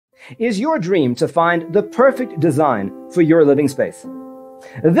Is your dream to find the perfect design for your living space?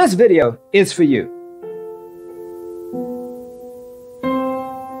 This video is for you.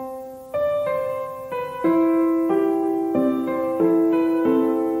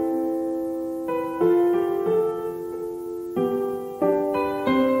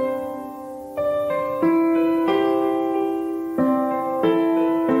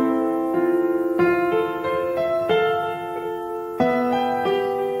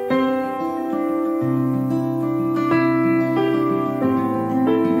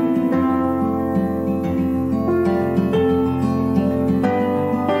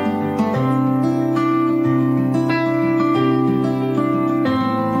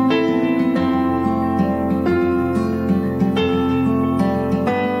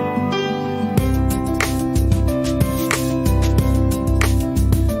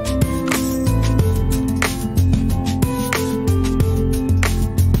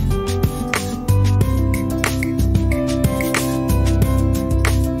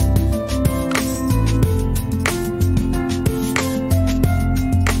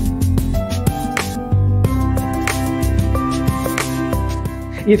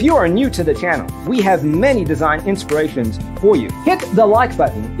 If you are new to the channel, we have many design inspirations for you. Hit the like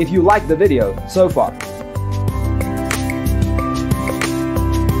button if you like the video so far.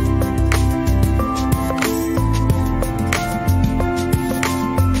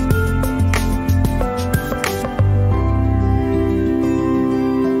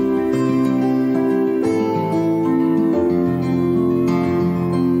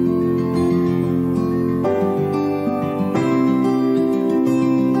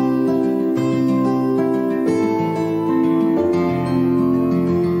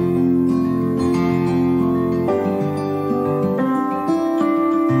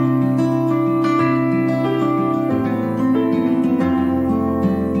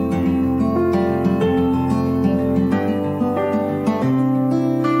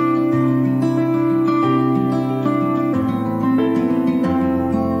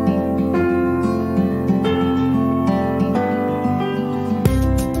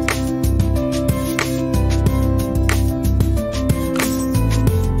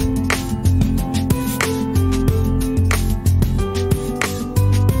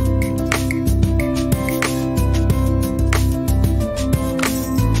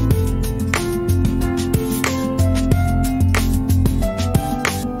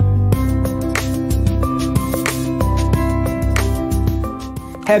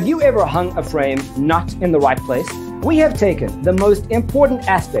 Have you ever hung a frame not in the right place? We have taken the most important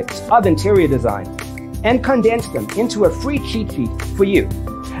aspects of interior design and condensed them into a free cheat sheet for you.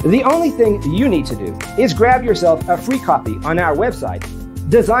 The only thing you need to do is grab yourself a free copy on our website,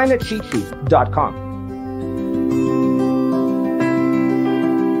 designercheatsheet.com.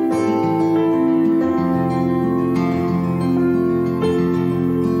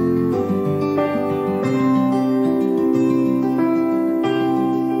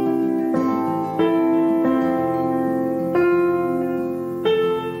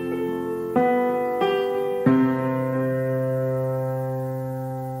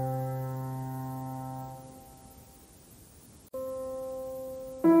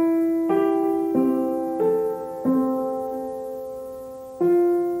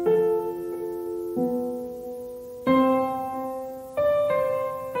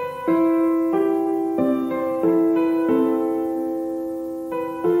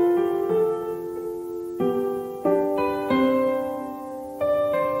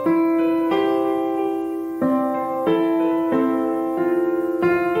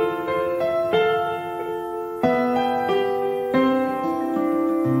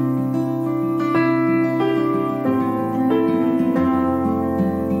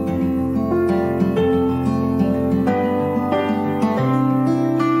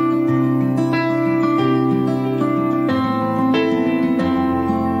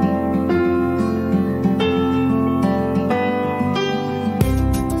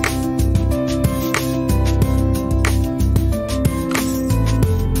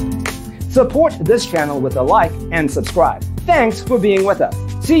 Support this channel with a like and subscribe. Thanks for being with us.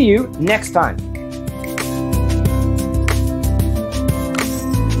 See you next time.